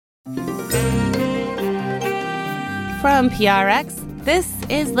From PRX, this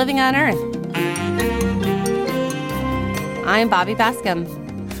is Living on Earth. I'm Bobby Bascom.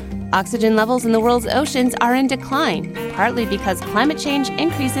 Oxygen levels in the world's oceans are in decline, partly because climate change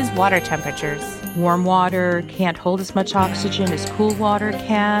increases water temperatures. Warm water can't hold as much oxygen as cool water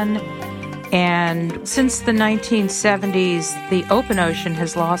can. And since the 1970s, the open ocean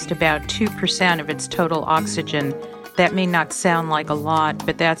has lost about 2% of its total oxygen. That may not sound like a lot,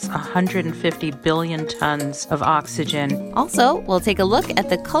 but that's 150 billion tons of oxygen. Also, we'll take a look at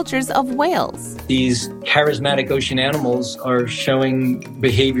the cultures of whales. These charismatic ocean animals are showing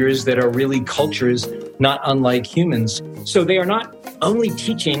behaviors that are really cultures not unlike humans. So they are not only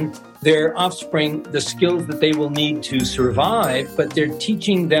teaching their offspring the skills that they will need to survive, but they're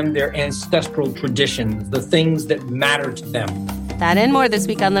teaching them their ancestral traditions, the things that matter to them. That and more this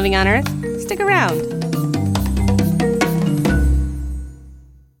week on Living on Earth. Stick around.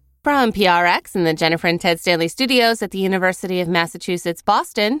 From PRX in the Jennifer and Ted Stanley studios at the University of Massachusetts,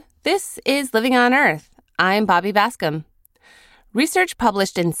 Boston, this is Living on Earth. I'm Bobby Bascom. Research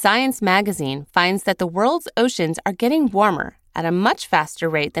published in Science magazine finds that the world's oceans are getting warmer at a much faster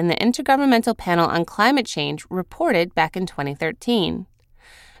rate than the Intergovernmental Panel on Climate Change reported back in 2013.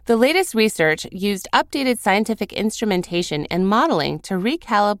 The latest research used updated scientific instrumentation and modeling to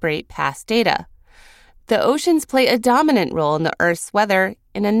recalibrate past data. The oceans play a dominant role in the Earth's weather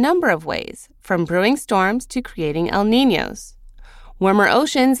in a number of ways, from brewing storms to creating El Niños. Warmer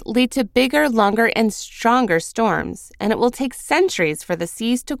oceans lead to bigger, longer, and stronger storms, and it will take centuries for the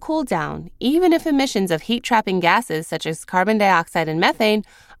seas to cool down, even if emissions of heat-trapping gases such as carbon dioxide and methane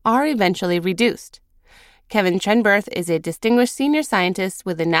are eventually reduced. Kevin Trenberth is a distinguished senior scientist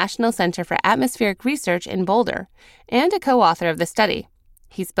with the National Center for Atmospheric Research in Boulder and a co-author of the study.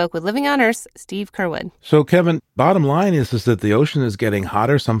 He spoke with Living on Earth's Steve Curwood. So, Kevin, bottom line is that the ocean is getting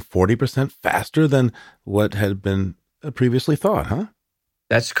hotter some 40% faster than what had been previously thought, huh?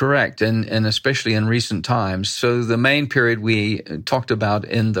 That's correct, and especially in recent times. So the main period we talked about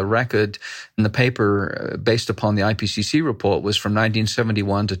in the record, in the paper based upon the IPCC report, was from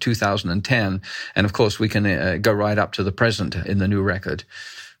 1971 to 2010. And of course, we can go right up to the present in the new record.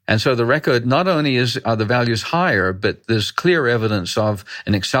 And so the record, not only are the values higher, but there's clear evidence of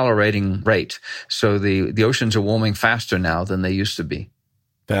an accelerating rate. So the oceans are warming faster now than they used to be.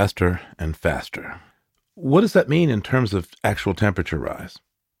 Faster and faster. What does that mean in terms of actual temperature rise?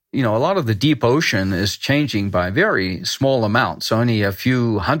 You know, a lot of the deep ocean is changing by very small amounts, only a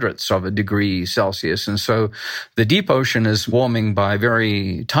few hundredths of a degree Celsius. And so the deep ocean is warming by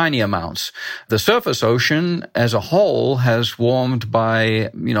very tiny amounts. The surface ocean as a whole has warmed by,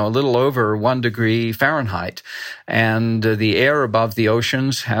 a little over 1 degree Fahrenheit. And the air above the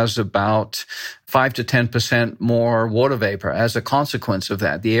oceans has about 5 to 10% more water vapor as a consequence of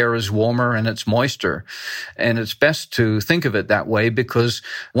that. The air is warmer and it's moister. And it's best to think of it that way because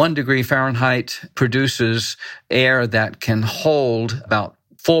 1 degree Fahrenheit produces air that can hold about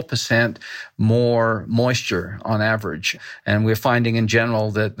 4% more moisture on average. And we're finding in general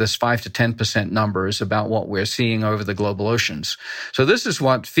that this 5 to 10% number is about what we're seeing over the global oceans. So this is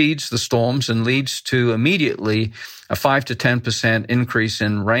what feeds the storms and leads to immediately a 5 to 10% increase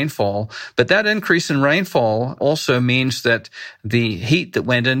in rainfall. But that increase in rainfall also means that the heat that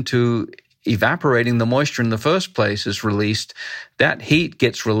went into evaporating the moisture in the first place is released. That heat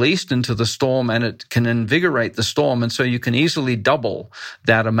gets released into the storm and it can invigorate the storm. And so you can easily double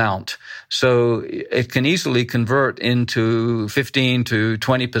that amount. So it can easily convert into 15 to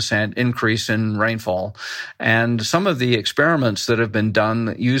 20% increase in rainfall. And some of the experiments that have been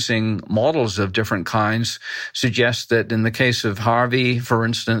done using models of different kinds suggest that in the case of Harvey, for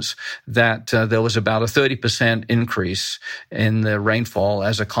instance, that there was about a 30% increase in the rainfall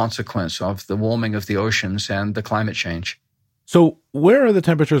as a consequence of the warming of the oceans and the climate change. So where are the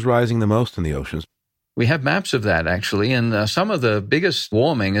temperatures rising the most in the oceans? We have maps of that, actually, and some of the biggest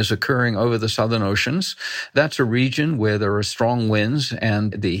warming is occurring over the southern oceans. That's a region where there are strong winds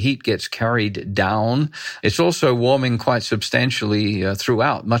and the heat gets carried down. It's also warming quite substantially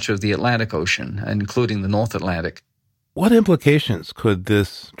throughout much of the Atlantic Ocean, including the North Atlantic. What implications could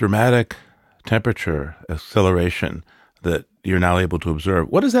this dramatic temperature acceleration that you're now able to observe,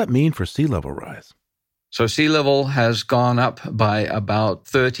 what does that mean for sea level rise? So sea level has gone up by about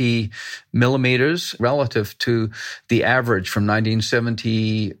 30 millimeters relative to the average from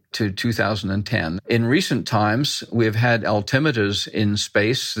 1970 to 2010. In recent times, we've had altimeters in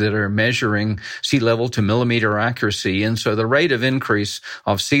space that are measuring sea level to millimeter accuracy. And so the rate of increase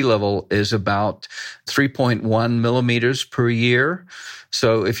of sea level is about 3.1 millimeters per year.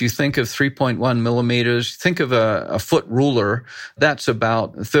 So if you think of 3.1 millimeters, think of a foot ruler, that's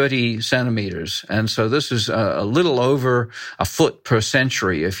about 30 centimeters. And so this is a little over a foot per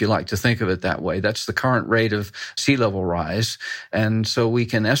century, if you like to think of it that way. That's the current rate of sea level rise. And so we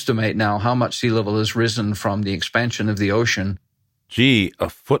can estimate now how much sea level has risen from the expansion of the ocean. Gee, a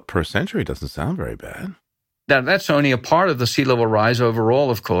foot per century doesn't sound very bad. Now, that's only a part of the sea level rise overall,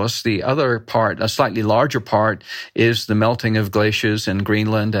 of course. The other part, a slightly larger part, is the melting of glaciers in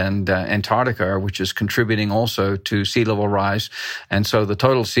Greenland and Antarctica, which is contributing also to sea level rise. And so the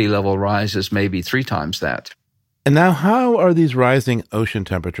total sea level rise is maybe 3 times that. And now, how are these rising ocean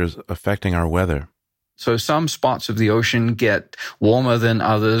temperatures affecting our weather? So some spots of the ocean get warmer than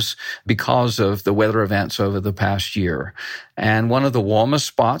others because of the weather events over the past year. And one of the warmest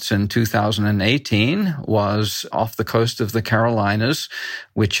spots in 2018 was off the coast of the Carolinas,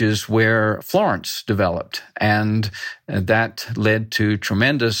 which is where Florence developed. And that led to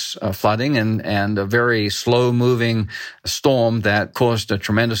tremendous flooding and a very slow-moving storm that caused a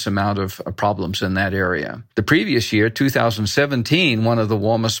tremendous amount of problems in that area. The previous year, 2017, one of the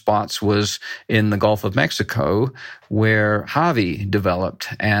warmest spots was in the Gulf of Mexico, where Harvey developed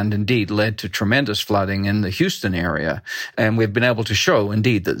and indeed led to tremendous flooding in the Houston area. And we've been able to show,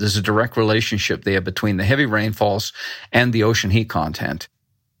 indeed, that there's a direct relationship there between the heavy rainfalls and the ocean heat content.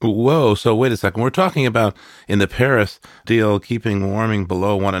 Whoa, so wait a second. We're talking about, in the Paris deal, keeping warming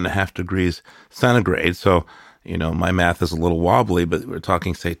below 1.5 degrees centigrade. So, my math is a little wobbly, but we're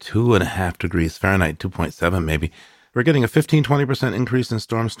talking, say, 2.5 degrees Fahrenheit, 2.7 maybe. We're getting a 15-20% increase in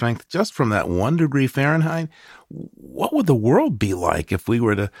storm strength just from that 1 degree Fahrenheit. What would the world be like if we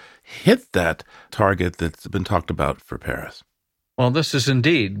were to hit that target that's been talked about for Paris? Well, this is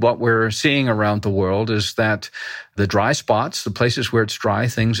indeed what we're seeing around the world, is that the dry spots, the places where it's dry,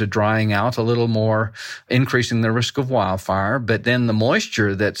 things are drying out a little more, increasing the risk of wildfire. But then the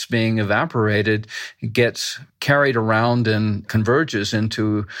moisture that's being evaporated gets carried around and converges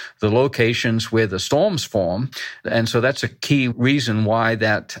into the locations where the storms form. And so that's a key reason why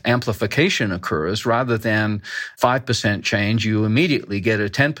that amplification occurs. Rather than 5% change, you immediately get a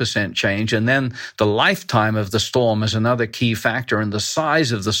 10% change. And then the lifetime of the storm is another key factor. And the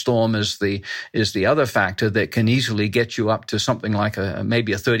size of the storm is the other factor that can easily get you up to something like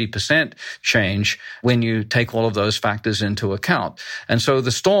maybe a 30% change when you take all of those factors into account. And so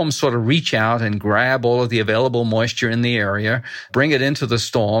the storms sort of reach out and grab all of the available moisture in the area, bring it into the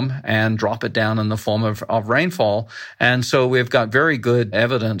storm, and drop it down in the form of rainfall. And so we've got very good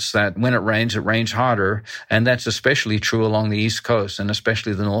evidence that when it rains harder. And that's especially true along the East Coast and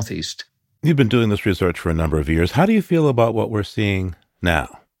especially the Northeast. You've been doing this research for a number of years. How do you feel about what we're seeing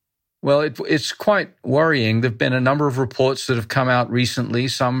now? Well, it's quite worrying. There have been a number of reports that have come out recently,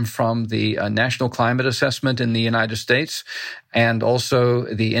 some from the National Climate Assessment in the United States and also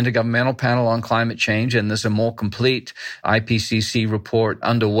the Intergovernmental Panel on Climate Change. And there's a more complete IPCC report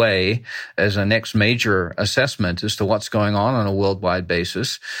underway as a next major assessment as to what's going on a worldwide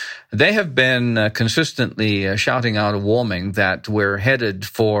basis. They have been consistently shouting out a warming, that we're headed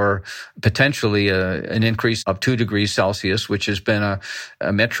for potentially an increase of 2 degrees Celsius, which has been a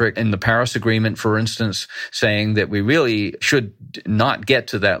metric in the Paris Agreement, for instance, saying that we really should not get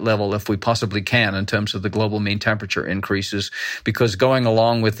to that level if we possibly can in terms of the global mean temperature increases, because going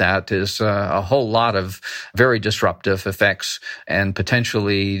along with that is a whole lot of very disruptive effects and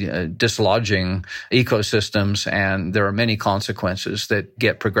potentially dislodging ecosystems, and there are many consequences that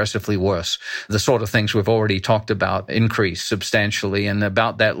get progressively worse. The sort of things we've already talked about increase substantially, and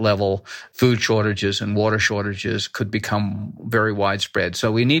about that level, food shortages and water shortages could become very widespread.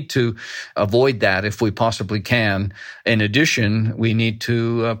 So we need to avoid that if we possibly can. In addition, we need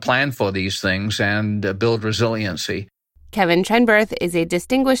to plan for these things and build resiliency. Kevin Trenberth is a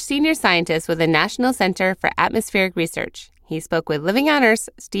distinguished senior scientist with the National Center for Atmospheric Research. He spoke with Living on Earth's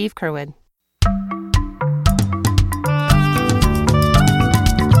Steve Curwood.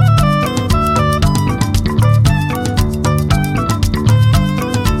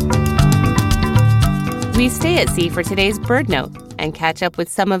 We stay at sea for today's Bird Note and catch up with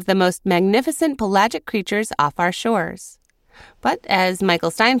some of the most magnificent pelagic creatures off our shores. But as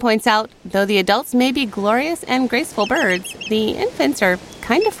Michael Stein points out, though the adults may be glorious and graceful birds, the infants are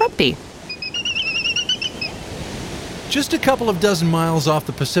kind of frumpy. Just a couple of dozen miles off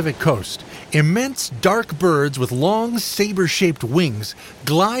the Pacific coast, immense dark birds with long saber-shaped wings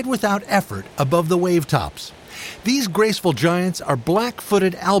glide without effort above the wave tops. These graceful giants are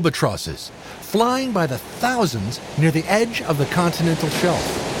black-footed albatrosses, flying by the thousands near the edge of the continental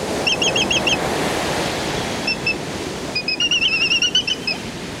shelf.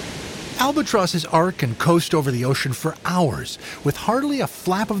 Albatrosses arc and coast over the ocean for hours with hardly a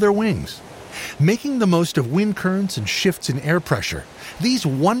flap of their wings. Making the most of wind currents and shifts in air pressure, these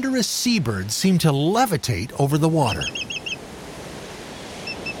wondrous seabirds seem to levitate over the water.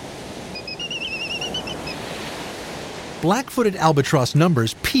 Black-footed albatross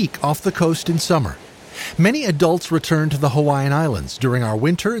numbers peak off the coast in summer. Many adults return to the Hawaiian Islands during our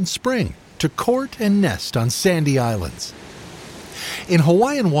winter and spring to court and nest on sandy islands. In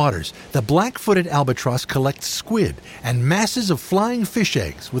Hawaiian waters, the black-footed albatross collects squid and masses of flying fish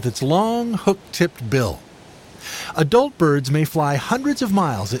eggs with its long, hook-tipped bill. Adult birds may fly hundreds of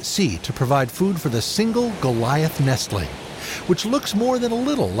miles at sea to provide food for the single Goliath nestling, which looks more than a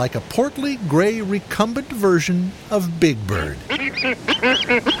little like a portly, gray, recumbent version of Big Bird.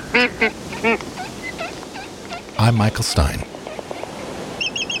 I'm Michael Stein.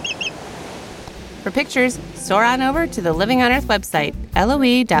 For pictures, soar on over to the Living on Earth website,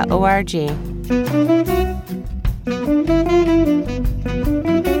 loe.org.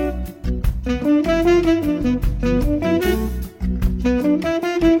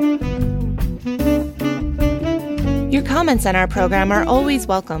 Your comments on our program are always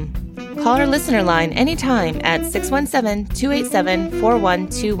welcome. Call our listener line anytime at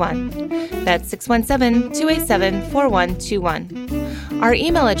 617-287-4121. That's 617-287-4121. Our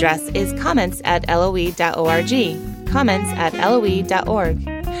email address is comments@loe.org, comments@loe.org,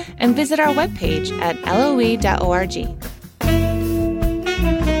 and visit our webpage at loe.org.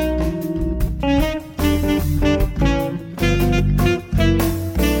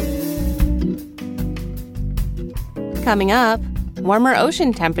 Coming up, warmer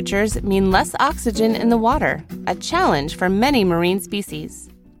ocean temperatures mean less oxygen in the water, a challenge for many marine species.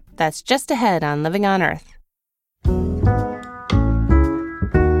 That's just ahead on Living on Earth.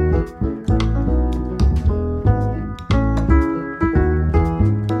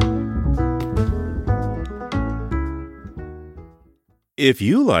 If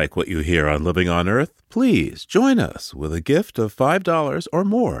you like what you hear on Living on Earth, please join us with a gift of $5 or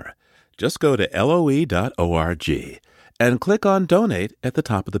more. Just go to loe.org and click on Donate at the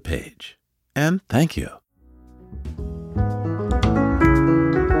top of the page. And thank you.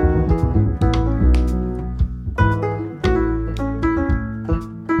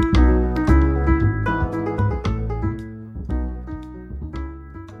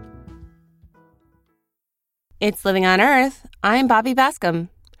 It's Living on Earth. I'm Bobby Bascom.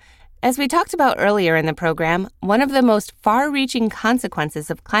 As we talked about earlier in the program, one of the most far-reaching consequences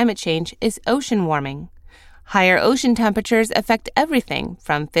of climate change is ocean warming. Higher ocean temperatures affect everything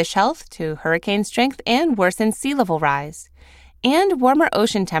from fish health to hurricane strength and worsen sea level rise. And warmer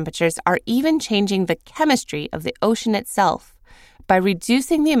ocean temperatures are even changing the chemistry of the ocean itself by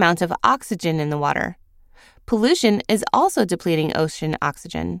reducing the amount of oxygen in the water. Pollution is also depleting ocean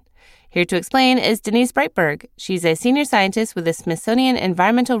oxygen. Here to explain is Denise Breitberg. She's a senior scientist with the Smithsonian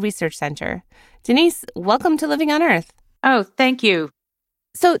Environmental Research Center. Denise, welcome to Living on Earth. Oh, thank you.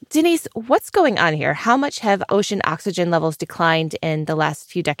 So, Denise, what's going on here? How much have ocean oxygen levels declined in the last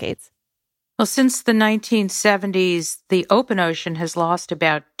few decades? Well, since the 1970s, the open ocean has lost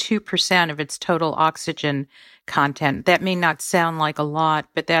about 2% of its total oxygen content. That may not sound like a lot,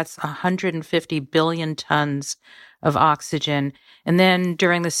 but that's 150 billion tons of oxygen. And then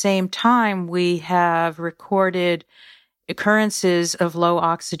during the same time, we have recorded occurrences of low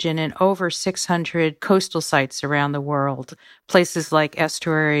oxygen in over 600 coastal sites around the world, places like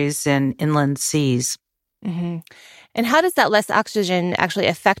estuaries and inland seas. Mm-hmm. And how does that less oxygen actually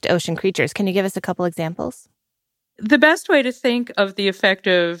affect ocean creatures? Can you give us a couple examples? The best way to think of the effect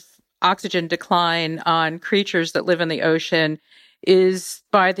of oxygen decline on creatures that live in the ocean is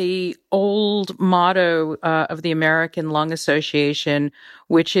by the old motto of the American Lung Association,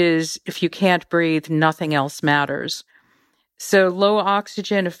 which is, if you can't breathe, nothing else matters. So low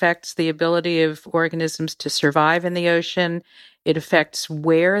oxygen affects the ability of organisms to survive in the ocean. It affects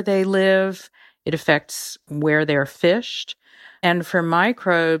where they live. It affects where they're fished. And for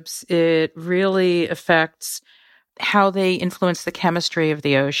microbes, it really affects how they influence the chemistry of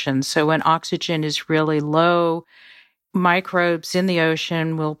the ocean. So when oxygen is really low, microbes in the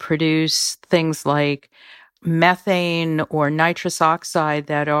ocean will produce things like methane or nitrous oxide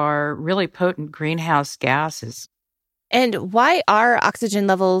that are really potent greenhouse gases. And why are oxygen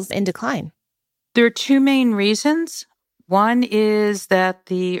levels in decline? There are two main reasons. One is that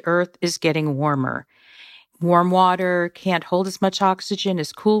the Earth is getting warmer. Warm water can't hold as much oxygen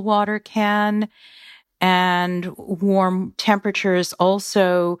as cool water can. And warm temperatures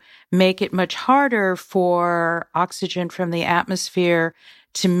also make it much harder for oxygen from the atmosphere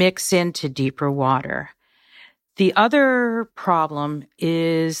to mix into deeper water. The other problem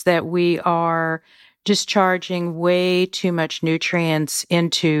is that we are discharging way too much nutrients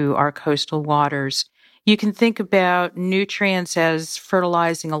into our coastal waters. You can think about nutrients as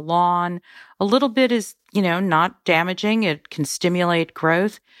fertilizing a lawn. A little bit is, not damaging. It can stimulate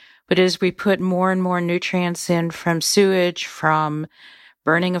growth. But as we put more and more nutrients in from sewage, from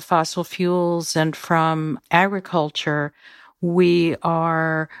burning of fossil fuels, and from agriculture, we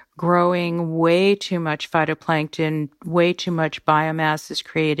are growing way too much phytoplankton, way too much biomass is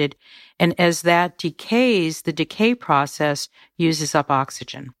created. And as that decays, the decay process uses up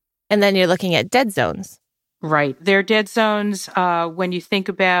oxygen. And then you're looking at dead zones. Right. They're dead zones. When you think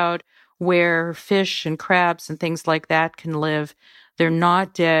about where fish and crabs and things like that can live, they're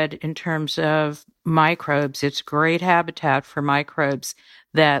not dead in terms of microbes. It's great habitat for microbes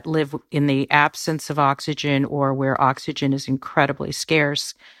that live in the absence of oxygen or where oxygen is incredibly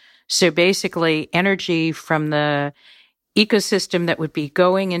scarce. So basically, energy from the ecosystem that would be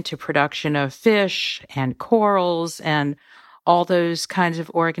going into production of fish and corals and all those kinds of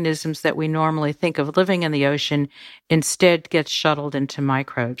organisms that we normally think of living in the ocean instead gets shuttled into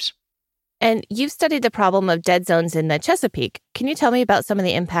microbes. And you've studied the problem of dead zones in the Chesapeake. Can you tell me about some of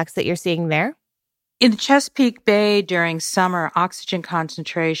the impacts that you're seeing there? In the Chesapeake Bay during summer, oxygen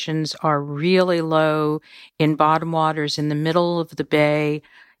concentrations are really low in bottom waters in the middle of the bay,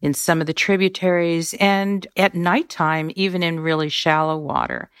 in some of the tributaries, and at nighttime, even in really shallow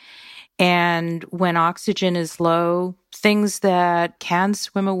water. And when oxygen is low, things that can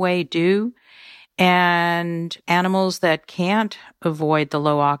swim away do. And animals that can't avoid the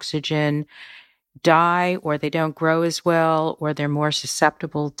low oxygen die, or they don't grow as well, or they're more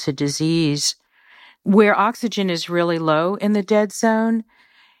susceptible to disease. Where oxygen is really low in the dead zone,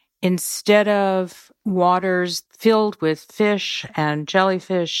 instead of waters filled with fish and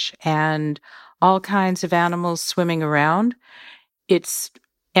jellyfish and all kinds of animals swimming around, it's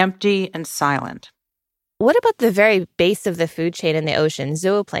empty and silent. What about the very base of the food chain in the ocean,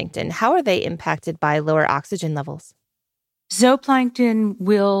 zooplankton? How are they impacted by lower oxygen levels? Zooplankton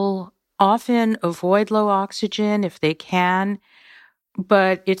will often avoid low oxygen if they can,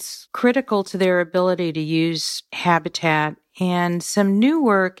 but it's critical to their ability to use habitat. And some new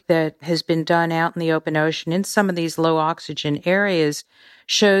work that has been done out in the open ocean in some of these low oxygen areas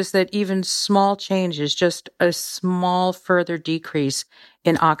shows that even small changes, just a small further decrease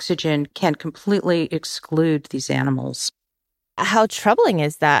in oxygen, can completely exclude these animals. How troubling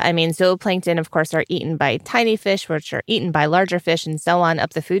is that? I mean, zooplankton, of course, are eaten by tiny fish, which are eaten by larger fish, and so on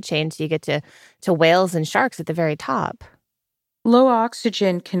up the food chain. So you get to whales and sharks at the very top. Low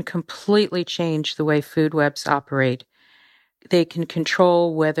oxygen can completely change the way food webs operate. They can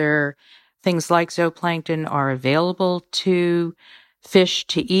control whether things like zooplankton are available to fish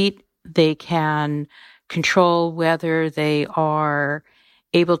to eat. They can control whether they are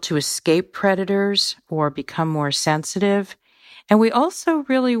able to escape predators or become more sensitive. And we also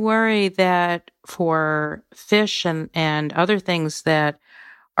really worry that for fish and other things that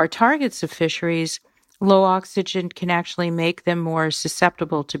are targets of fisheries, low oxygen can actually make them more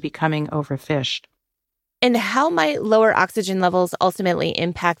susceptible to becoming overfished. And how might lower oxygen levels ultimately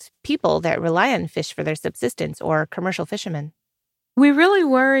impact people that rely on fish for their subsistence or commercial fishermen? We really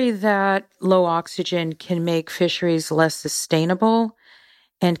worry that low oxygen can make fisheries less sustainable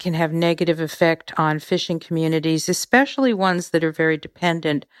and can have negative effect on fishing communities, especially ones that are very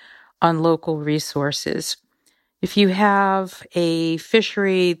dependent on local resources. If you have a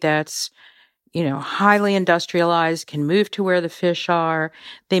fishery that's highly industrialized, can move to where the fish are,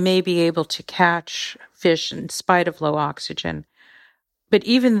 they may be able to catch fish in spite of low oxygen. But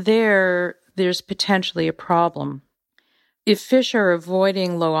even there's potentially a problem. If fish are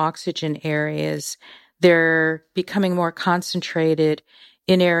avoiding low oxygen areas, they're becoming more concentrated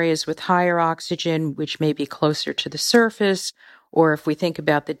in areas with higher oxygen, which may be closer to the surface. Or if we think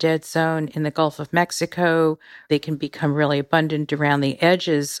about the dead zone in the Gulf of Mexico, they can become really abundant around the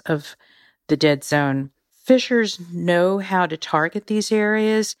edges of the dead zone. Fishers know how to target these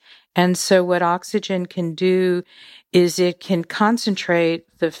areas. And so what oxygen can do is it can concentrate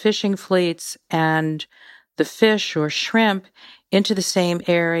the fishing fleets and the fish or shrimp into the same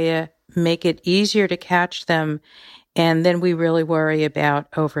area, make it easier to catch them. And then we really worry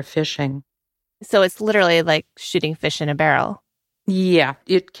about overfishing. So it's literally like shooting fish in a barrel. Yeah,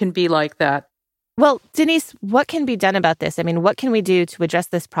 it can be like that. Well, Denise, what can be done about this? I mean, what can we do to address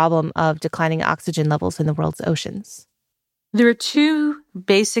this problem of declining oxygen levels in the world's oceans? There are two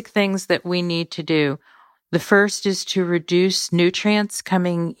basic things that we need to do. The first is to reduce nutrients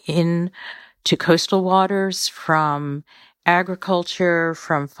coming in to coastal waters from agriculture,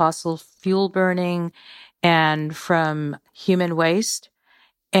 from fossil fuel burning, and from human waste.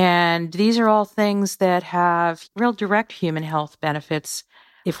 And these are all things that have real direct human health benefits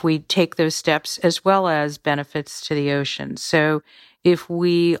if we take those steps, as well as benefits to the ocean. So if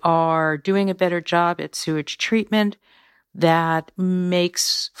we are doing a better job at sewage treatment, that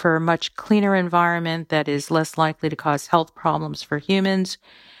makes for a much cleaner environment that is less likely to cause health problems for humans.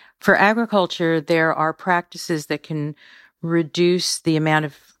 For agriculture, there are practices that can reduce the amount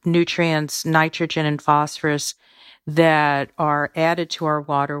of nutrients, nitrogen and phosphorus, that are added to our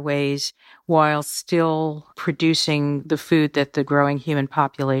waterways while still producing the food that the growing human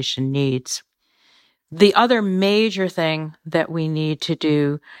population needs. The other major thing that we need to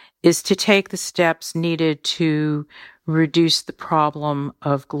do is to take the steps needed to reduce the problem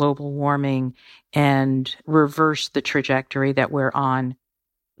of global warming and reverse the trajectory that we're on.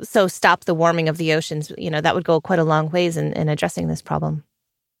 So stop the warming of the oceans, that would go quite a long ways in addressing this problem.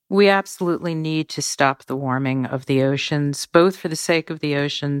 We absolutely need to stop the warming of the oceans, both for the sake of the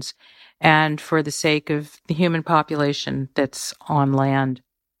oceans and for the sake of the human population that's on land.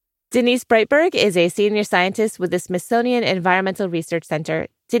 Denise Breitberg is a senior scientist with the Smithsonian Environmental Research Center.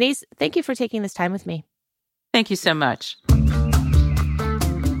 Denise, thank you for taking this time with me. Thank you so much.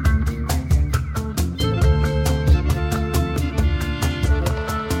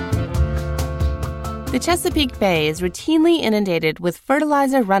 The Chesapeake Bay is routinely inundated with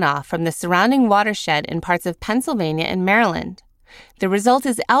fertilizer runoff from the surrounding watershed in parts of Pennsylvania and Maryland. The result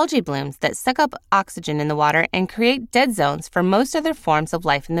is algae blooms that suck up oxygen in the water and create dead zones for most other forms of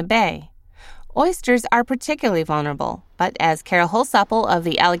life in the bay. Oysters are particularly vulnerable, but as Carol Holsapple of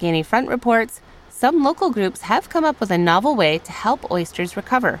the Allegheny Front reports, some local groups have come up with a novel way to help oysters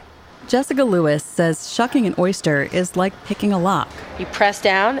recover. Jessica Lewis says shucking an oyster is like picking a lock. You press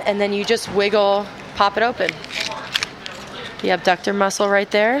down and then you just wiggle, pop it open. The abductor muscle right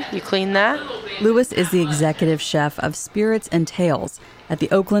there, you clean that. Lewis is the executive chef of Spirits and Tales at the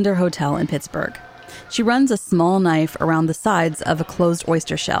Oaklander Hotel in Pittsburgh. She runs a small knife around the sides of a closed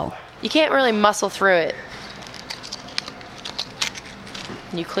oyster shell. You can't really muscle through it.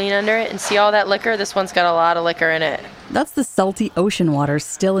 You clean under it and see all that liquor? This one's got a lot of liquor in it. That's the salty ocean water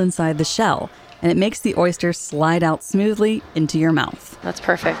still inside the shell, and it makes the oyster slide out smoothly into your mouth. That's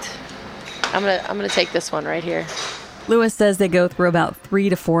perfect. I'm gonna take this one right here. Lewis says they go through about 300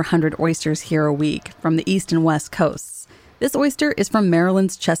 to 400 oysters here a week from the east and west coasts. This oyster is from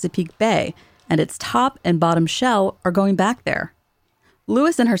Maryland's Chesapeake Bay, and its top and bottom shell are going back there.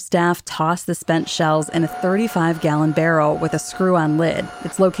 Lewis and her staff toss the spent shells in a 35-gallon barrel with a screw-on lid.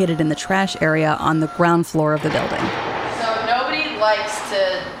 It's located in the trash area on the ground floor of the building. So nobody likes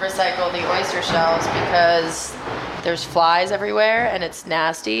to recycle the oyster shells because there's flies everywhere and it's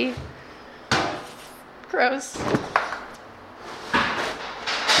nasty. Gross. Well,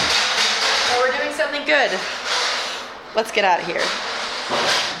 we're doing something good. Let's get out of here.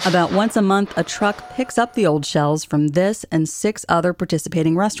 About once a month, a truck picks up the old shells from this and 6 other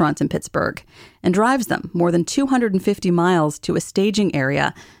participating restaurants in Pittsburgh and drives them more than 250 miles to a staging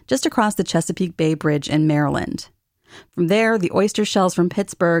area just across the Chesapeake Bay Bridge in Maryland. From there, the oyster shells from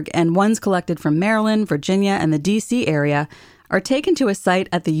Pittsburgh and ones collected from Maryland, Virginia, and the D.C. area are taken to a site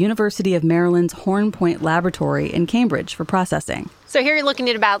at the University of Maryland's Horn Point Laboratory in Cambridge for processing. So here you're looking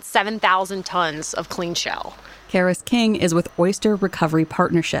at about 7,000 tons of clean shell. Karis King is with Oyster Recovery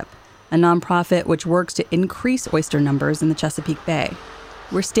Partnership, a nonprofit which works to increase oyster numbers in the Chesapeake Bay.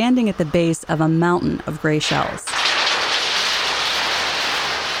 We're standing at the base of a mountain of gray shells.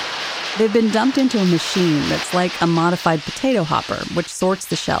 They've been dumped into a machine that's like a modified potato hopper, which sorts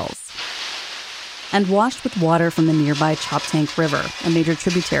the shells, and washed with water from the nearby Choptank River, a major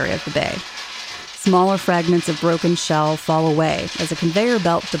tributary of the bay. Smaller fragments of broken shell fall away as a conveyor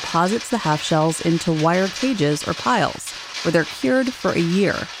belt deposits the half shells into wire cages or piles, where they're cured for a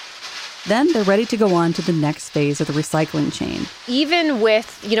year. Then they're ready to go on to the next phase of the recycling chain. Even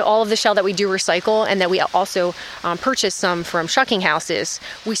with, all of the shell that we do recycle and that we also purchase some from shucking houses,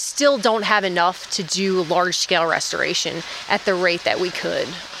 we still don't have enough to do large-scale restoration at the rate that we could.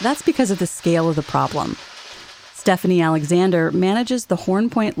 That's because of the scale of the problem. Stephanie Alexander manages the Horn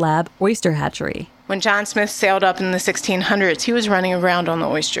Point Lab oyster hatchery. When John Smith sailed up in the 1600s, he was running aground on the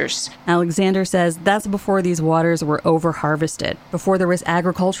oysters. Alexander says that's before these waters were over-harvested, before there was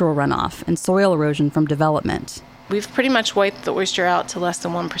agricultural runoff and soil erosion from development. We've pretty much wiped the oyster out to less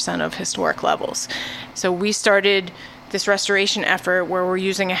than 1% of historic levels. So we started this restoration effort where we're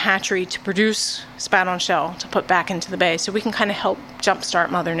using a hatchery to produce spat-on shell to put back into the bay so we can kind of help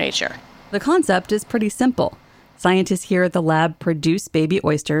jumpstart Mother Nature. The concept is pretty simple. Scientists here at the lab produce baby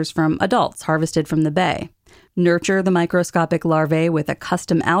oysters from adults harvested from the bay, nurture the microscopic larvae with a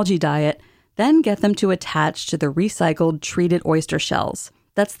custom algae diet, then get them to attach to the recycled treated oyster shells.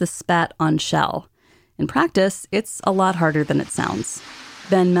 That's the spat on shell. In practice, it's a lot harder than it sounds.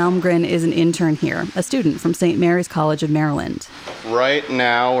 Ben Malmgren is an intern here, a student from St. Mary's College of Maryland. Right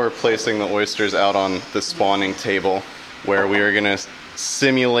now, we're placing the oysters out on the spawning table, where we are going to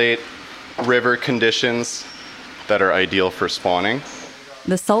simulate river conditions that are ideal for spawning.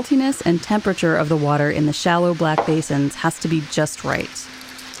 The saltiness and temperature of the water in the shallow black basins has to be just right.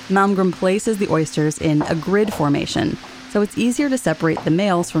 Malmgren places the oysters in a grid formation, so it's easier to separate the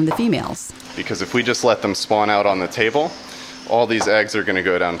males from the females. Because if we just let them spawn out on the table, all these eggs are going to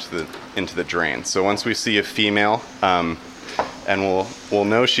go down into the drain. So once we see a female, and we'll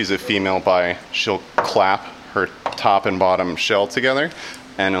know she's a female by she'll clap her top and bottom shell together,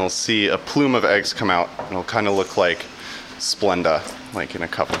 and you'll see a plume of eggs come out. It'll kind of look like Splenda, like in a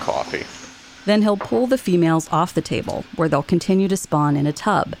cup of coffee. Then he'll pull the females off the table, where they'll continue to spawn in a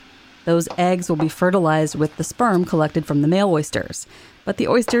tub. Those eggs will be fertilized with the sperm collected from the male oysters. But the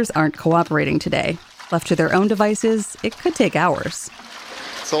oysters aren't cooperating today. Left to their own devices, it could take hours.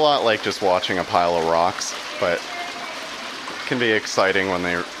 It's a lot like just watching a pile of rocks, but it can be exciting when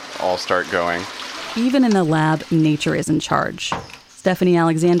they all start going. Even in the lab, nature is in charge. Stephanie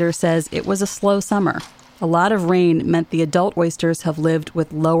Alexander says it was a slow summer. A lot of rain meant the adult oysters have lived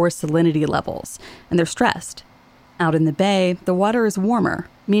with lower salinity levels, and they're stressed. Out in the bay, the water is warmer,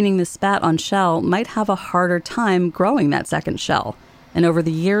 meaning the spat on shell might have a harder time growing that second shell, and over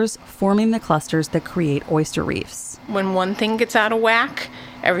the years, forming the clusters that create oyster reefs. When one thing gets out of whack,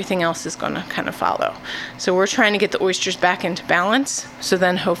 everything else is going to kind of follow. So we're trying to get the oysters back into balance, so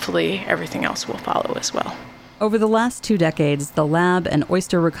then hopefully everything else will follow as well. Over the last 2 decades, the lab and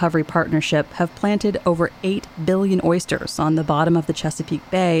Oyster Recovery Partnership have planted over 8 billion oysters on the bottom of the Chesapeake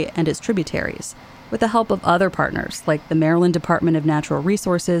Bay and its tributaries, with the help of other partners like the Maryland Department of Natural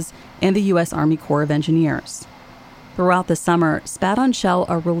Resources and the U.S. Army Corps of Engineers. Throughout the summer, spat on shell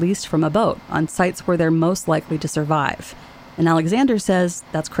are released from a boat on sites where they're most likely to survive. And Alexander says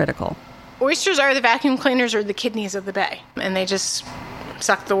that's critical. Oysters are the vacuum cleaners or the kidneys of the bay, and they just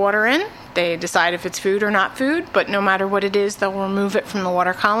suck the water in. They decide if it's food or not food, but no matter what it is, they'll remove it from the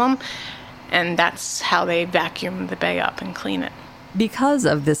water column, and that's how they vacuum the bay up and clean it. Because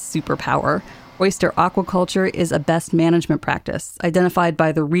of this superpower, oyster aquaculture is a best management practice identified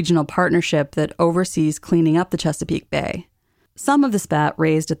by the regional partnership that oversees cleaning up the Chesapeake Bay. Some of the spat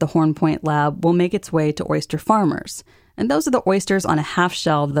raised at the Horn Point lab will make its way to oyster farmers, and those are the oysters on a half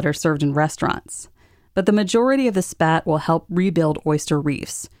shell that are served in restaurants. But the majority of the spat will help rebuild oyster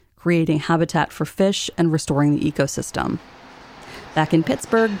reefs, creating habitat for fish and restoring the ecosystem. Back in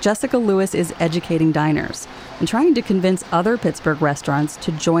Pittsburgh, Jessica Lewis is educating diners and trying to convince other Pittsburgh restaurants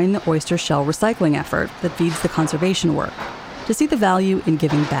to join the oyster shell recycling effort that feeds the conservation work, to see the value in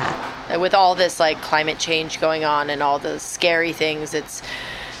giving back. With all this climate change going on and all the scary things, it's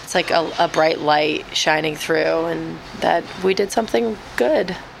like a bright light shining through, and that we did something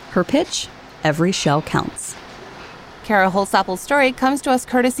good. Her pitch: every shell counts. Kara Holstoppel's story comes to us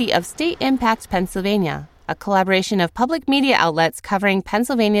courtesy of State Impact Pennsylvania, a collaboration of public media outlets covering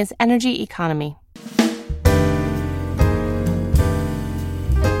Pennsylvania's energy economy.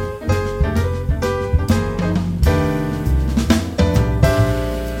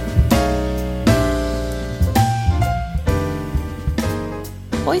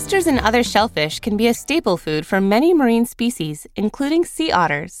 Oysters and other shellfish can be a staple food for many marine species, including sea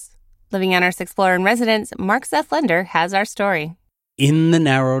otters. Living on Earth's Explorer in Residence, Mark Zefflender has our story. In the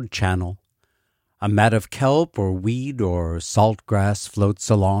narrowed channel, a mat of kelp or weed or salt grass floats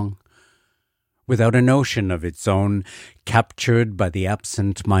along, without a notion of its own, captured by the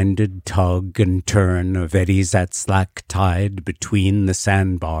absent-minded tug and turn of eddies at slack tide between the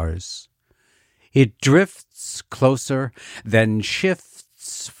sandbars. It drifts closer, then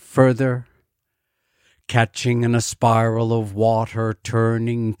shifts further, catching in a spiral of water,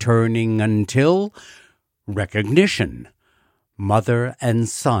 turning until recognition. Mother and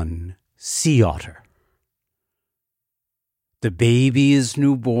son, sea otter. The baby is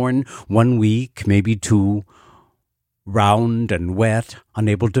newborn, 1 week, maybe 2, round and wet,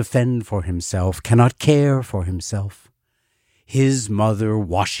 unable to fend for himself, cannot care for himself. His mother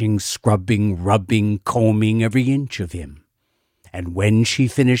washing, scrubbing, rubbing, combing every inch of him. And when she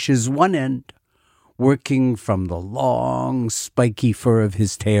finishes one end, working from the long, spiky fur of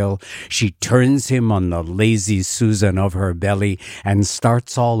his tail, she turns him on the lazy Susan of her belly and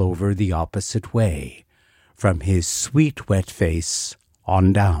starts all over the opposite way, from his sweet wet face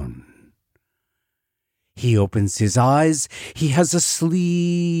on down. He opens his eyes. He has a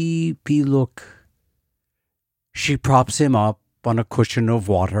sleepy look. She props him up on a cushion of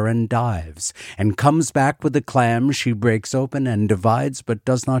water and dives, and comes back with a clam she breaks open and divides but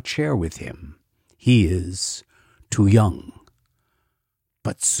does not share with him. He is too young.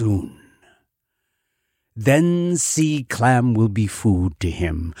 But soon. Then sea clam will be food to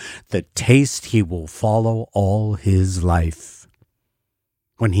him, the taste he will follow all his life.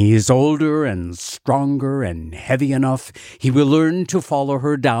 When he is older and stronger and heavy enough, he will learn to follow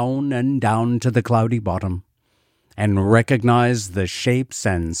her down and down to the cloudy bottom, and recognize the shapes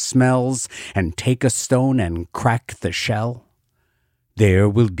and smells, and take a stone and crack the shell. There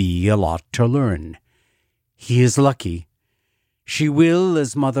will be a lot to learn. He is lucky. She will,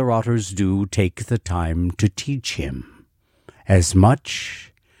 as mother otters do, take the time to teach him as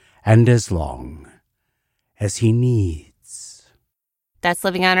much and as long as he needs. That's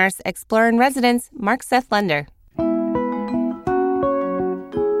Living on Earth's Explorer in Residence, Mark Seth Lender.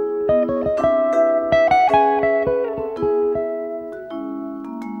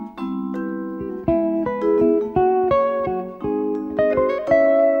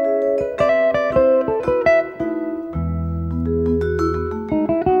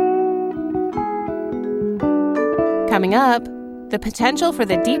 Coming up, the potential for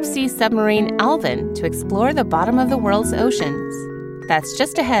the deep-sea submarine Alvin to explore the bottom of the world's oceans. That's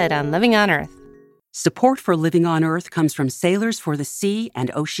just ahead on Living on Earth. Support for Living on Earth comes from Sailors for the Sea and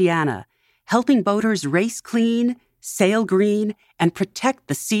Oceana, helping boaters race clean, sail green, and protect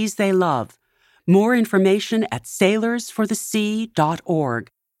the seas they love. More information at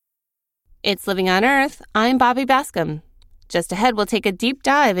sailorsforthesea.org. It's Living on Earth. I'm Bobby Bascom. Just ahead, we'll take a deep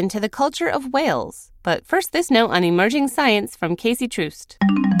dive into the culture of whales. But first, this note on emerging science from Casey Troost.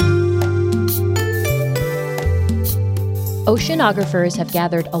 Oceanographers have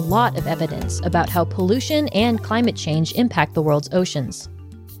gathered a lot of evidence about how pollution and climate change impact the world's oceans.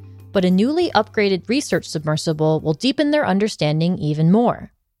 But a newly upgraded research submersible will deepen their understanding even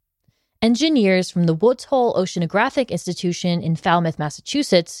more. Engineers from the Woods Hole Oceanographic Institution in Falmouth,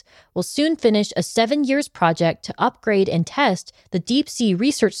 Massachusetts, will soon finish a 7-year project to upgrade and test the deep-sea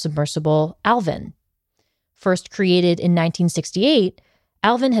research submersible, Alvin. First created in 1968,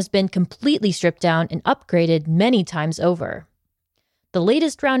 Alvin has been completely stripped down and upgraded many times over. The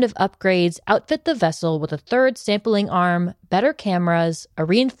latest round of upgrades outfit the vessel with a third sampling arm, better cameras, a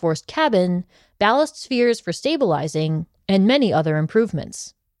reinforced cabin, ballast spheres for stabilizing, and many other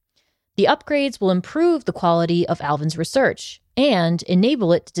improvements. The upgrades will improve the quality of Alvin's research and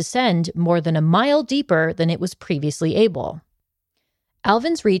enable it to descend more than a mile deeper than it was previously able.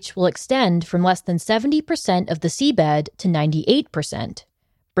 Alvin's reach will extend from less than 70% of the seabed to 98%,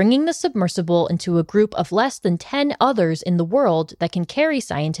 bringing the submersible into a group of less than 10 others in the world that can carry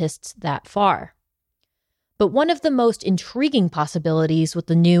scientists that far. But one of the most intriguing possibilities with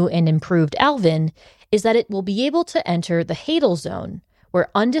the new and improved Alvin is that it will be able to enter the Hadal Zone,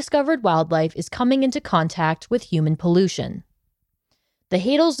 where undiscovered wildlife is coming into contact with human pollution. The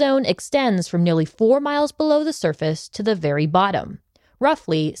Hadal Zone extends from nearly 4 miles below the surface to the very bottom,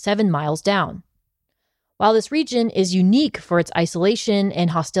 roughly 7 miles down. While this region is unique for its isolation and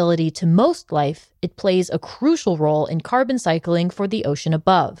hostility to most life, it plays a crucial role in carbon cycling for the ocean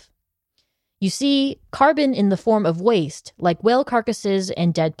above. You see, carbon in the form of waste, like whale carcasses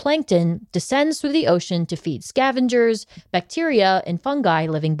and dead plankton, descends through the ocean to feed scavengers, bacteria, and fungi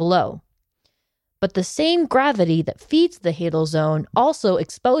living below. But the same gravity that feeds the Hadal Zone also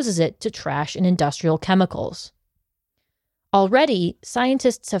exposes it to trash and industrial chemicals. Already,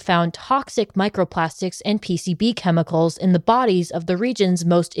 scientists have found toxic microplastics and PCB chemicals in the bodies of the region's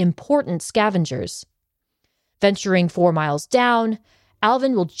most important scavengers. Venturing 4 miles down,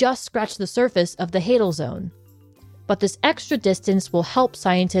 Alvin will just scratch the surface of the Hadal Zone. But this extra distance will help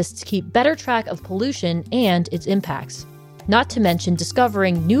scientists keep better track of pollution and its impacts, not to mention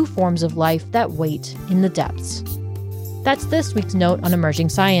discovering new forms of life that wait in the depths. That's this week's note on emerging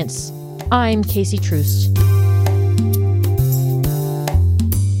science. I'm Casey Troost.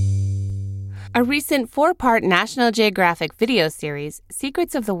 A recent 4-part National Geographic video series,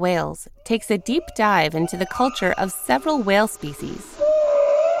 Secrets of the Whales, takes a deep dive into the culture of several whale species.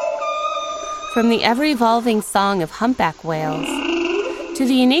 From the ever-evolving song of humpback whales, to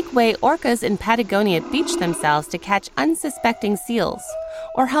the unique way orcas in Patagonia beach themselves to catch unsuspecting seals,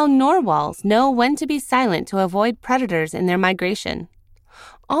 or how narwhals know when to be silent to avoid predators in their migration.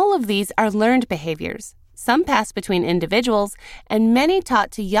 All of these are learned behaviors, some pass between individuals, and many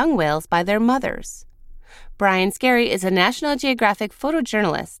taught to young whales by their mothers. Brian Scarry is a National Geographic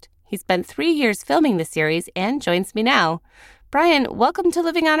photojournalist. He spent 3 years filming the series and joins me now. Brian, welcome to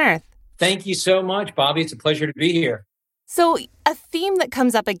Living on Earth. Thank you so much, Bobby. It's a pleasure to be here. So a theme that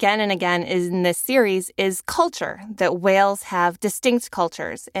comes up again and again in this series is culture, that whales have distinct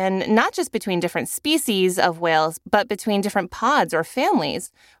cultures, and not just between different species of whales, but between different pods or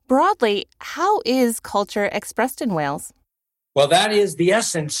families. Broadly, how is culture expressed in whales? Well, that is the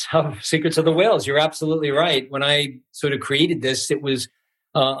essence of Secrets of the Whales. You're absolutely right. When I sort of created this, it was,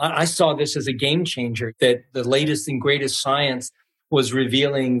 I saw this as a game changer, that the latest and greatest science was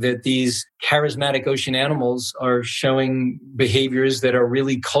revealing that these charismatic ocean animals are showing behaviors that are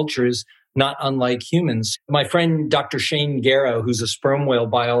really cultures not unlike humans. My friend, Dr. Shane Garrow, who's a sperm whale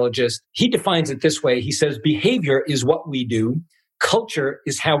biologist, he defines it this way. He says, behavior is what we do. Culture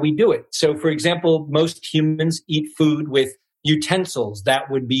is how we do it. So, for example, most humans eat food with utensils. That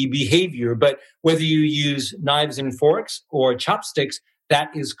would be behavior. But whether you use knives and forks or chopsticks, that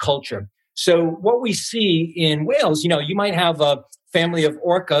is culture. So what we see in whales, you might have a family of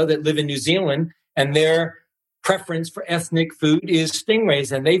orca that live in New Zealand, and their preference for ethnic food is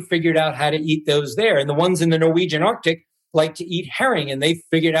stingrays, and they figured out how to eat those there. And the ones in the Norwegian Arctic like to eat herring, and they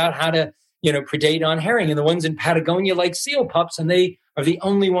figured out how to, predate on herring. And the ones in Patagonia like seal pups, and they are the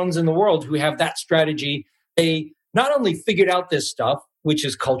only ones in the world who have that strategy. They not only figured out this stuff, which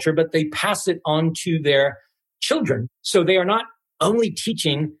is culture, but they pass it on to their children. So they are not only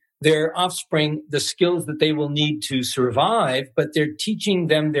teaching their offspring the skills that they will need to survive, but they're teaching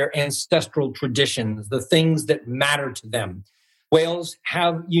them their ancestral traditions, the things that matter to them. Whales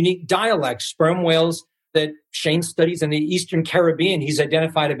have unique dialects. Sperm whales that Shane studies in the Eastern Caribbean, he's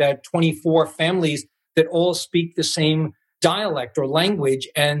identified about 24 families that all speak the same dialect or language,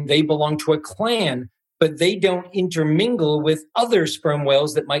 and they belong to a clan, but they don't intermingle with other sperm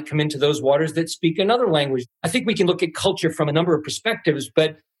whales that might come into those waters that speak another language. I think we can look at culture from a number of perspectives,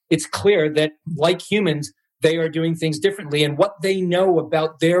 but it's clear that, like humans, they are doing things differently. And what they know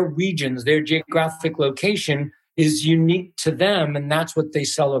about their regions, their geographic location, is unique to them, and that's what they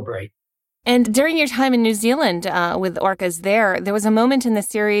celebrate. And during your time in New Zealand with orcas there was a moment in the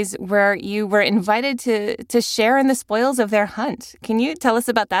series where you were invited to share in the spoils of their hunt. Can you tell us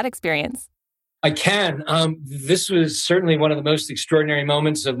about that experience? I can. This was certainly one of the most extraordinary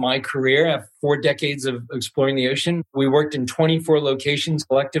moments of my career. I have 4 decades of exploring the ocean. We worked in 24 locations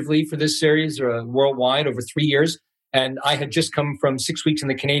collectively for this series worldwide over 3 years. And I had just come from 6 weeks in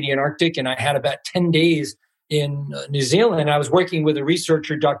the Canadian Arctic, and I had about 10 days in New Zealand. I was working with a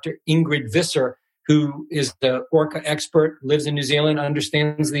researcher, Dr. Ingrid Visser, who is the orca expert, lives in New Zealand,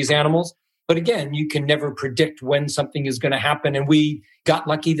 understands these animals. But again, you can never predict when something is going to happen. And we got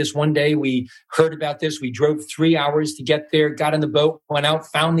lucky this one day. We heard about this. We drove 3 hours to get there, got in the boat, went out,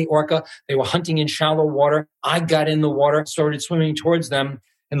 found the orca. They were hunting in shallow water. I got in the water, started swimming towards them.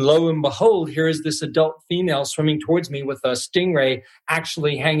 And lo and behold, here is this adult female swimming towards me with a stingray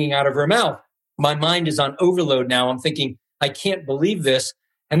actually hanging out of her mouth. My mind is on overload now. I'm thinking, I can't believe this.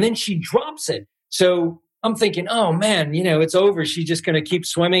 And then she drops it. So I'm thinking, oh man, it's over. She's just going to keep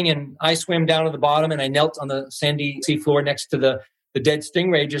swimming. And I swam down to the bottom and I knelt on the sandy seafloor next to the dead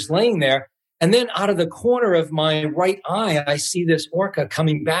stingray just laying there. And then out of the corner of my right eye, I see this orca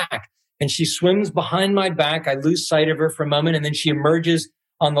coming back, and she swims behind my back. I lose sight of her for a moment, and then she emerges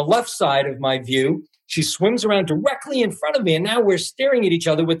on the left side of my view. She swims around directly in front of me, and now we're staring at each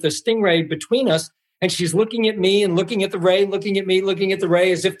other with the stingray between us. And she's looking at me and looking at the ray, looking at me, looking at the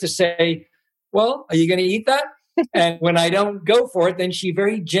ray, as if to say, well, are you going to eat that? And when I don't go for it, then she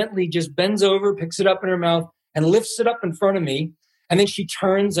very gently just bends over, picks it up in her mouth, and lifts it up in front of me. And then she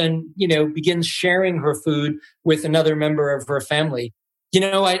turns and, begins sharing her food with another member of her family.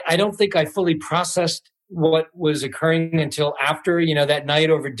 I don't think I fully processed what was occurring until after, that night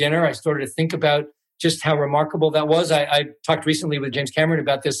over dinner. I started to think about just how remarkable that was. I talked recently with James Cameron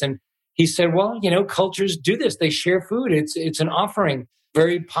about this, and he said, well, cultures do this. They share food. It's an offering.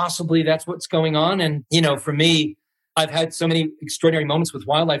 Very possibly that's what's going on. And, for me, I've had so many extraordinary moments with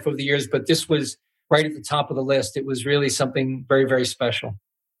wildlife over the years, but this was right at the top of the list. It was really something very, very special.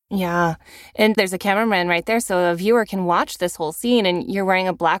 Yeah. And there's a cameraman right there, so a viewer can watch this whole scene, and you're wearing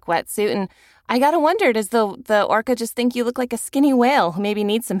a black wetsuit. And I got to wonder, does the orca just think you look like a skinny whale who maybe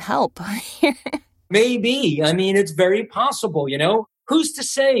needs some help? Maybe. I mean, it's very possible, Who's to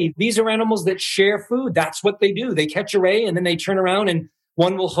say? These are animals that share food. That's what they do. They catch a ray, and then they turn around, and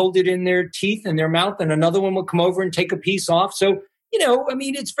one will hold it in their teeth and their mouth, and another one will come over and take a piece off. So,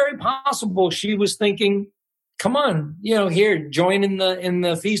 it's very possible she was thinking, come on, here, join in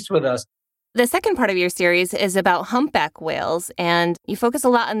the feast with us. The second part of your series is about humpback whales, and you focus a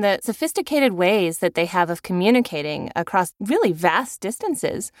lot on the sophisticated ways that they have of communicating across really vast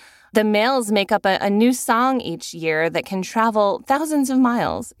distances. The males make up a new song each year that can travel thousands of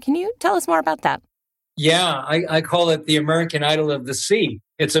miles. Can you tell us more about that? Yeah, I call it the American Idol of the sea.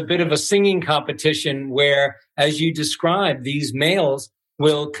 It's a bit of a singing competition where, as you described, these males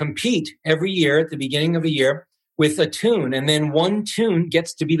will compete every year at the beginning of a year with a tune, and then one tune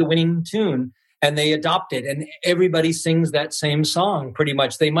gets to be the winning tune, and they adopt it, and everybody sings that same song pretty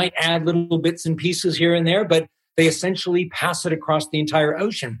much. They might add little bits and pieces here and there, but they essentially pass it across the entire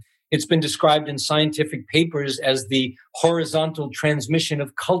ocean. It's been described in scientific papers as the horizontal transmission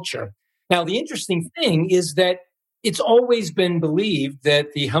of culture. Now, the interesting thing is that it's always been believed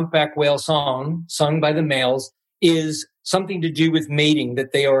that the humpback whale song, sung by the males, is something to do with mating,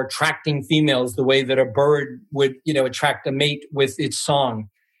 that they are attracting females the way that a bird would, attract a mate with its song.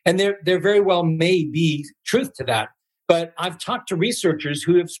 And there very well may be truth to that. But I've talked to researchers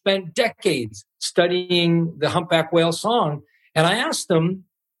who have spent decades studying the humpback whale song, and I asked them,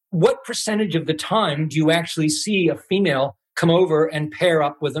 what percentage of the time do you actually see a female come over and pair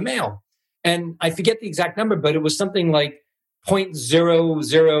up with a male? And I forget the exact number, but it was something like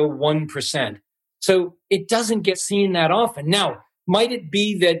 0.001%. So it doesn't get seen that often. Now, might it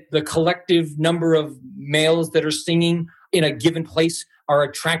be that the collective number of males that are singing in a given place are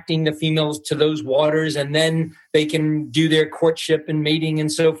attracting the females to those waters, and then they can do their courtship and mating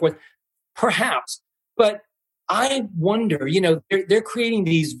and so forth? Perhaps. But I wonder, they're creating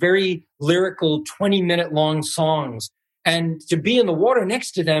these very lyrical 20-minute long songs. And to be in the water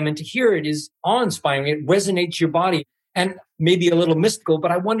next to them and to hear it is awe-inspiring. It resonates your body and maybe a little mystical.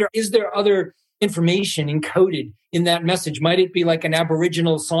 But I wonder, is there other information encoded in that message? Might it be like an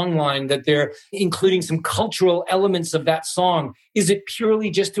Aboriginal songline that they're including some cultural elements of that song? Is it purely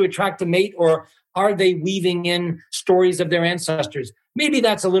just to attract a mate, or are they weaving in stories of their ancestors? Maybe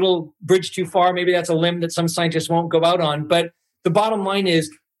that's a little bridge too far. Maybe that's a limb that some scientists won't go out on. But the bottom line is,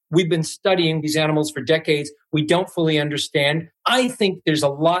 we've been studying these animals for decades. We don't fully understand. I think there's a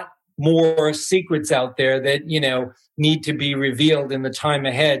lot more secrets out there that, need to be revealed in the time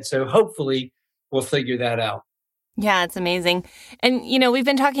ahead. So hopefully we'll figure that out. Yeah, it's amazing. And, we've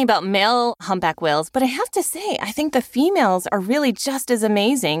been talking about male humpback whales, but I have to say, I think the females are really just as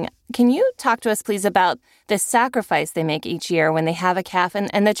amazing. Can you talk to us, please, about the sacrifice they make each year when they have a calf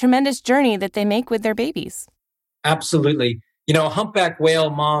and the tremendous journey that they make with their babies? Absolutely. A humpback whale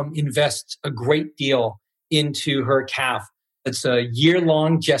mom invests a great deal into her calf. It's a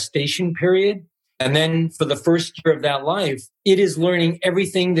year-long gestation period. And then for the first year of that life, it is learning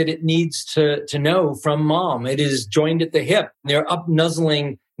everything that it needs to know from mom. It is joined at the hip. They're up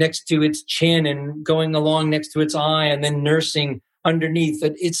nuzzling next to its chin and going along next to its eye and then nursing underneath.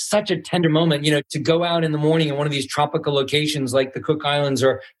 It's such a tender moment, to go out in the morning in one of these tropical locations like the Cook Islands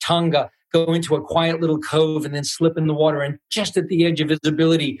or Tonga, go into a quiet little cove and then slip in the water. And just at the edge of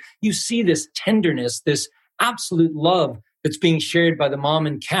visibility, you see this tenderness, this absolute love that's being shared by the mom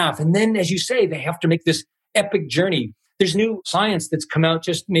and calf. And then, as you say, they have to make this epic journey. There's new science that's come out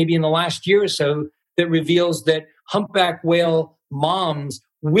just maybe in the last year or so that reveals that humpback whale moms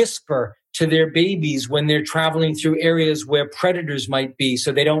whisper to their babies when they're traveling through areas where predators might be,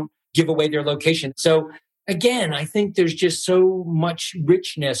 so they don't give away their location. So again, I think there's just so much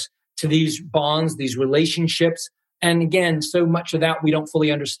richness to these bonds, these relationships. And again, so much of that we don't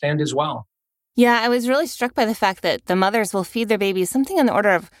fully understand as well. Yeah, I was really struck by the fact that the mothers will feed their babies something in the order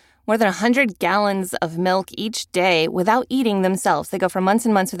of more than 100 gallons of milk each day without eating themselves. They go for months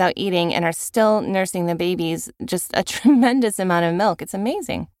and months without eating and are still nursing the babies, just a tremendous amount of milk. It's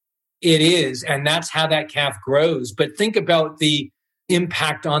amazing. It is, and that's how that calf grows. But think about the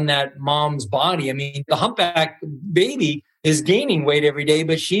impact on that mom's body. I mean, the humpback baby is gaining weight every day,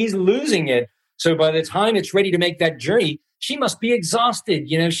 but she's losing it. So by the time it's ready to make that journey, she must be exhausted.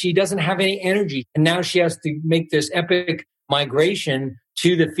 She doesn't have any energy. And now she has to make this epic migration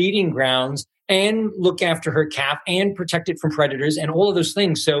to the feeding grounds and look after her calf and protect it from predators and all of those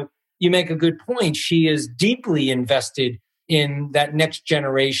things. So you make a good point. She is deeply invested in that next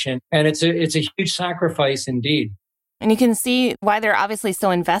generation. And it's a huge sacrifice indeed. And you can see why they're obviously so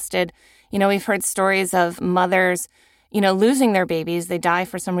invested. We've heard stories of mothers, losing their babies. They die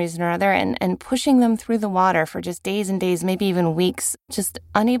for some reason or other and pushing them through the water for just days and days, maybe even weeks, just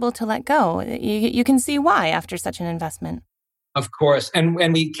unable to let go. You can see why after such an investment. Of course.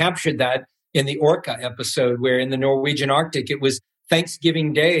 And we captured that in the orca episode, where in the Norwegian Arctic, it was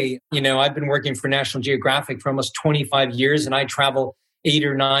Thanksgiving Day. I've been working for National Geographic for almost 25 years, and I travel 8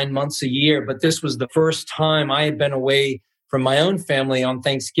 or 9 months a year. But this was the first time I had been away from my own family on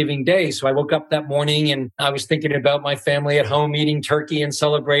Thanksgiving Day. So I woke up that morning and I was thinking about my family at home eating turkey and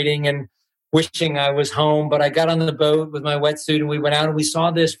celebrating and wishing I was home. But I got on the boat with my wetsuit and we went out and we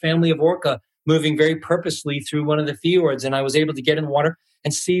saw this family of orca moving very purposely through one of the fjords. And I was able to get in the water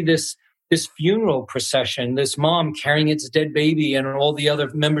and see this funeral procession, this mom carrying its dead baby and all the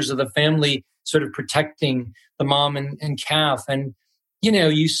other members of the family sort of protecting the mom and calf. And,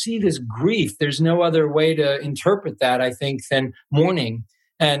 you see this grief. There's no other way to interpret that, I think, than mourning.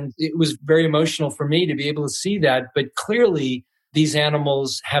 And it was very emotional for me to be able to see that. But clearly, these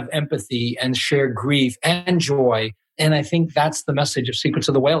animals have empathy and share grief and joy. And I think that's the message of Secrets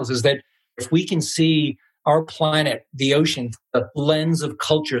of the Whales, is that if we can see our planet, the ocean, the lens of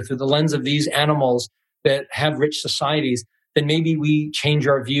culture, through the lens of these animals that have rich societies, then maybe we change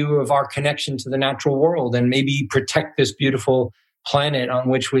our view of our connection to the natural world and maybe protect this beautiful planet on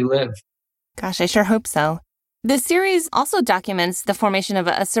which we live. Gosh, I sure hope so. The series also documents the formation of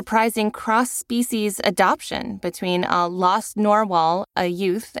a surprising cross-species adoption between a lost narwhal, a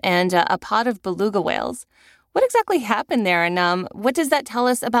youth, and a pod of beluga whales. What exactly happened there, and what does that tell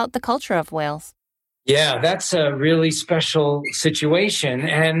us about the culture of whales? Yeah, that's a really special situation.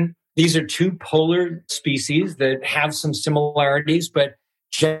 And these are two polar species that have some similarities, but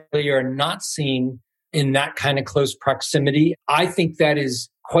generally are not seen in that kind of close proximity. I think that is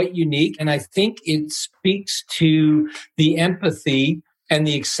quite unique. And I think it speaks to the empathy and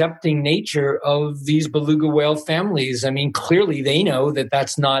the accepting nature of these beluga whale families. I mean, clearly they know that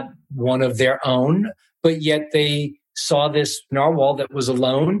that's not one of their own, but yet they saw this narwhal that was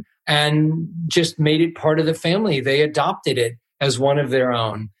alone and just made it part of the family. They adopted it as one of their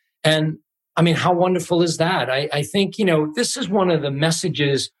own. And I mean, how wonderful is that? I think, this is one of the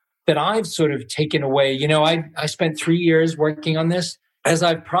messages that I've sort of taken away. I spent 3 years working on this. As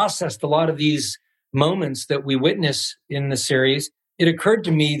I've processed a lot of these moments that we witness in the series, it occurred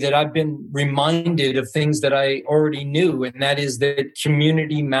to me that I've been reminded of things that I already knew. And that is that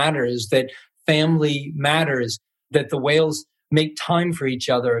community matters, that family matters, that the whales make time for each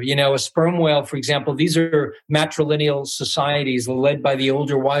other. A sperm whale, for example, these are matrilineal societies led by the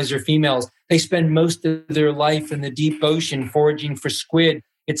older, wiser females. They spend most of their life in the deep ocean foraging for squid.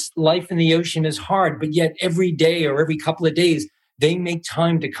 It's life in the ocean is hard, but yet every day or every couple of days, they make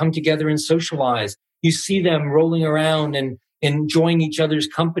time to come together and socialize. You see them rolling around and enjoying each other's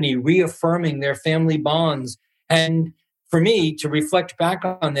company, reaffirming their family bonds. And for me, to reflect back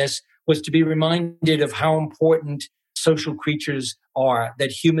on this was to be reminded of how important social creatures are,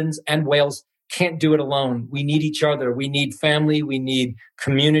 that humans and whales can't do it alone. We need each other. We need family. We need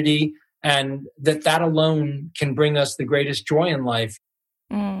community. And that alone can bring us the greatest joy in life.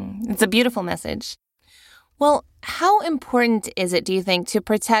 It's a beautiful message. Well, how important is it, do you think, to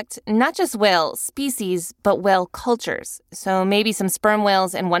protect not just whale species, but whale cultures? So maybe some sperm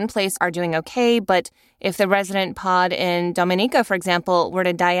whales in one place are doing okay, but if the resident pod in Dominica, for example, were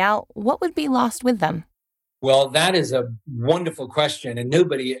to die out, what would be lost with them? Well, that is a wonderful question, and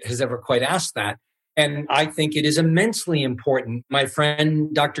nobody has ever quite asked that. And I think it is immensely important. My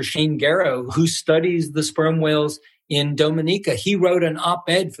friend, Dr. Shane Garrow, who studies the sperm whales in Dominica, he wrote an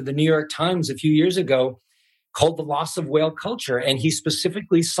op-ed for the New York Times a few years ago called The Loss of Whale Culture. And he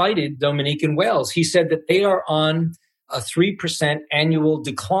specifically cited Dominican whales. He said that they are on a 3% annual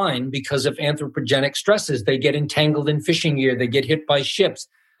decline because of anthropogenic stresses. They get entangled in fishing gear. They get hit by ships.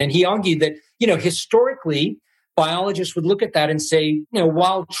 And he argued that, historically, biologists would look at that and say,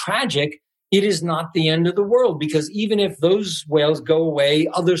 while tragic, it is not the end of the world, because even if those whales go away,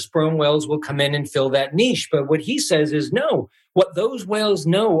 other sperm whales will come in and fill that niche. But what he says is no. What those whales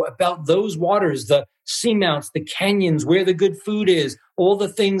know about those waters, the seamounts, the canyons, where the good food is, all the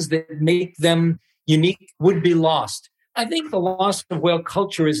things that make them unique would be lost. I think the loss of whale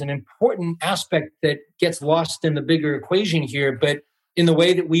culture is an important aspect that gets lost in the bigger equation here. But in the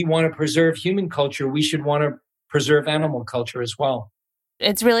way that we want to preserve human culture, we should want to preserve animal culture as well.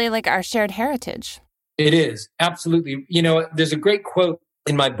 It's really like our shared heritage. It is, absolutely. There's a great quote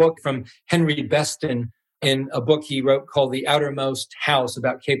in my book from Henry Beston in a book he wrote called The Outermost House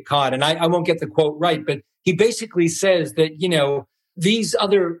about Cape Cod. And I won't get the quote right, but he basically says that, these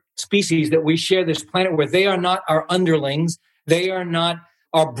other species that we share this planet with, they are not our underlings. They are not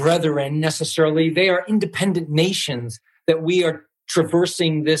our brethren necessarily. They are independent nations that we are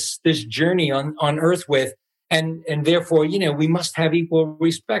traversing this journey on Earth with. And therefore, we must have equal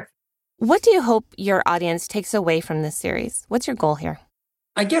respect. What do you hope your audience takes away from this series? What's your goal here?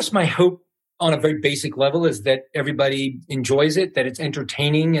 I guess my hope on a very basic level is that everybody enjoys it, that it's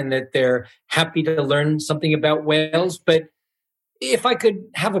entertaining, and that they're happy to learn something about whales. But if I could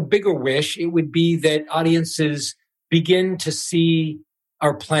have a bigger wish, it would be that audiences begin to see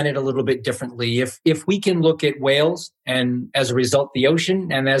our planet a little bit differently. If we can look at whales and as a result the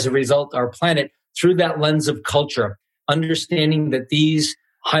ocean and as a result our planet through that lens of culture, understanding that these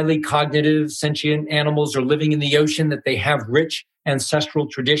highly cognitive sentient animals are living in the ocean, that they have rich ancestral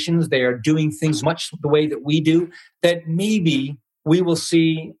traditions, they are doing things much the way that we do, that maybe we will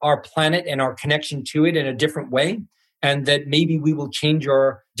see our planet and our connection to it in a different way, and that maybe we will change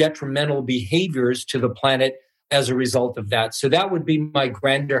our detrimental behaviors to the planet as a result of that. So that would be my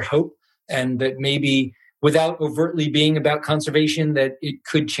grander hope, and that maybe without overtly being about conservation, that it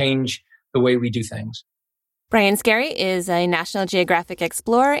could change the way we do things. Brian Scarry is a National Geographic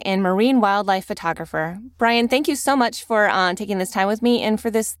explorer and marine wildlife photographer. Brian, thank you so much for taking this time with me and for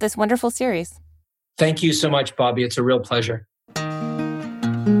this wonderful series. Thank you so much, Bobby. It's a real pleasure.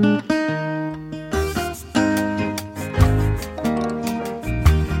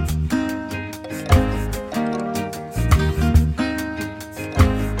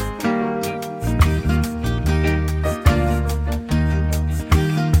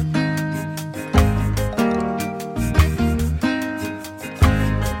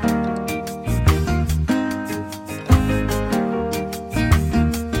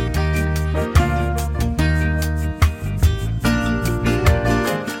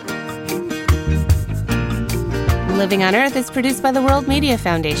 Living on Earth is produced by the World Media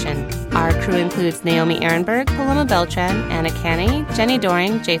Foundation. Our crew includes Naomi Ehrenberg, Paloma Beltran, Anna Canny, Jenny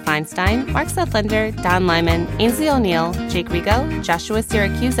Doring, Jay Feinstein, Mark Suthlander, Don Lyman, Ainsley O'Neill, Jake Rigo, Joshua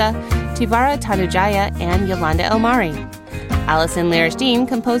Siracusa, Tivara Tanujaya, and Yolanda Elmari. Allison Larish-Dean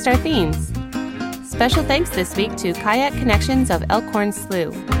composed our themes. Special thanks this week to Kayak Connections of Elkhorn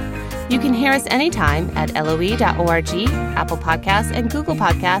Slough. You can hear us anytime at LOE.org, Apple Podcasts, and Google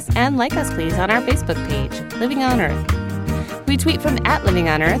Podcasts, and like us, please, on our Facebook page, Living on Earth. We tweet from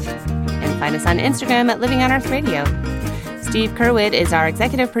 @LivingOnEarth, and find us on Instagram at Living on Earth Radio. Steve Curwood is our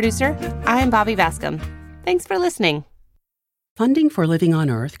executive producer. I'm Bobby Bascom. Thanks for listening. Funding for Living on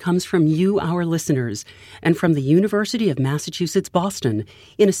Earth comes from you, our listeners, and from the University of Massachusetts Boston,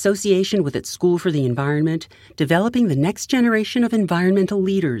 in association with its School for the Environment, developing the next generation of environmental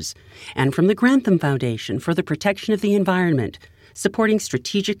leaders, and from the Grantham Foundation for the Protection of the Environment, supporting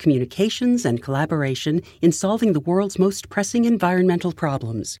strategic communications and collaboration in solving the world's most pressing environmental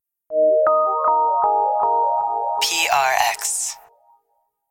problems.